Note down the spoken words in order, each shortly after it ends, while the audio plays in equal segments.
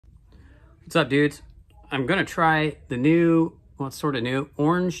What's up, dudes? I'm gonna try the new, well, it's sort of new,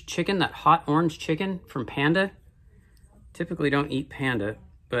 orange chicken, that hot orange chicken from Panda. Typically don't eat Panda,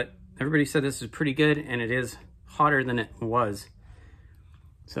 but everybody said this is pretty good, and it is hotter than it was.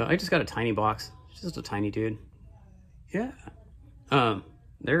 So I just got a tiny box, just a tiny dude. Yeah.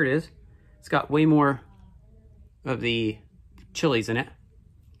 There it is. It's got way more of the chilies in it.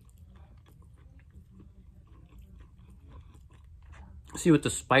 See what the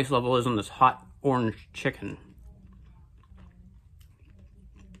spice level is on this hot orange chicken.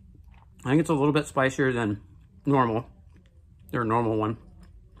 I think it's a little bit spicier than normal. Their normal one.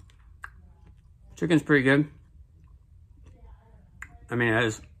 Chicken's pretty good. I mean, it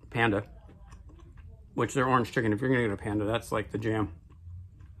is Panda, which their orange chicken, if you're gonna get a Panda, that's like the jam.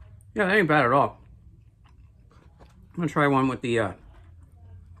 Yeah, that ain't bad at all. I'm gonna try one with the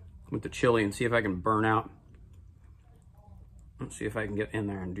chili and see if I can burn out. Let's see if I can get in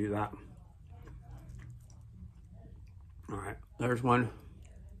there and do that. All right, there's one.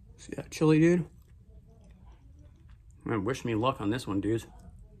 See that chili, dude? Man, wish me luck on this one, dudes.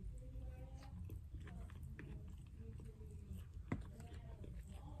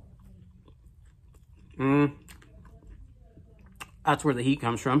 That's where the heat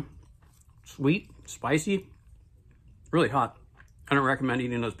comes from. Sweet, spicy, really hot. I don't recommend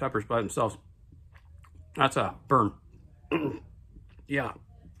eating those peppers by themselves. That's a burn. Yeah.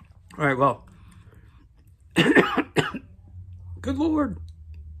 All right, well. Good Lord.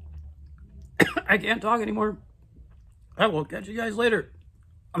 I can't talk anymore. I will catch you guys later.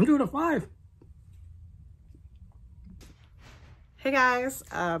 I'm doing a 5. Hey guys,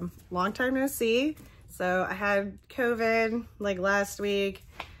 long time no see. So I had COVID like last week,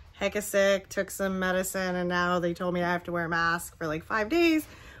 hecka sick, took some medicine, and now they told me I have to wear a mask for like 5 days,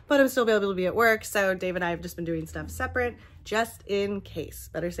 but I'm still able to be at work. So Dave and I have just been doing stuff separate just in case.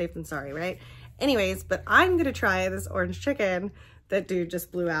 Better safe than sorry, right? Anyways, but I'm gonna try this orange chicken that dude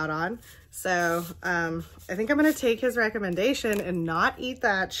just blew out on. So I think I'm gonna take his recommendation and not eat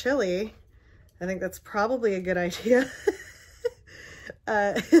that chili. I think that's probably a good idea.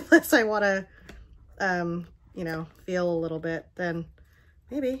 Unless I wanna, you know, feel a little bit, then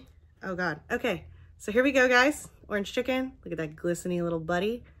maybe. Oh God. Okay, so here we go, guys. Orange chicken. Look at that glistening little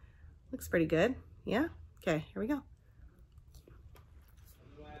buddy. Looks pretty good. Yeah? Okay, here we go.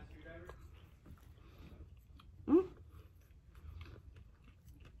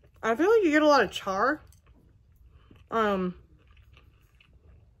 I feel like you get a lot of char.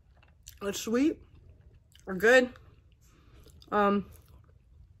 It's sweet or good.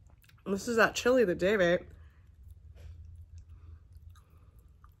 This is that chili that Dave ate.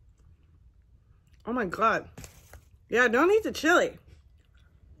 Oh my God. Yeah, don't eat the chili.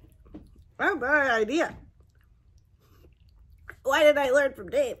 What a bad idea. Why did I learn from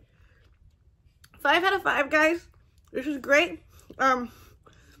Dave? 5 out of 5, guys. This is great.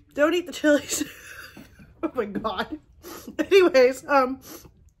 Don't eat the chilies. Oh my God. Anyways,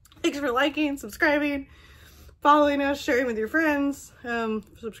 thanks for liking, subscribing, following us, sharing with your friends.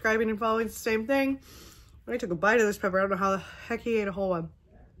 Subscribing and following is the same thing. I took a bite of this pepper. I don't know how the heck he ate a whole one.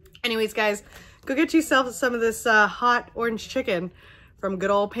 Anyways, guys, go get yourself some of this hot orange chicken from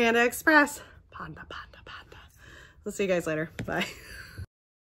good old Panda Express. Panda, panda, panda. We'll see you guys later. Bye.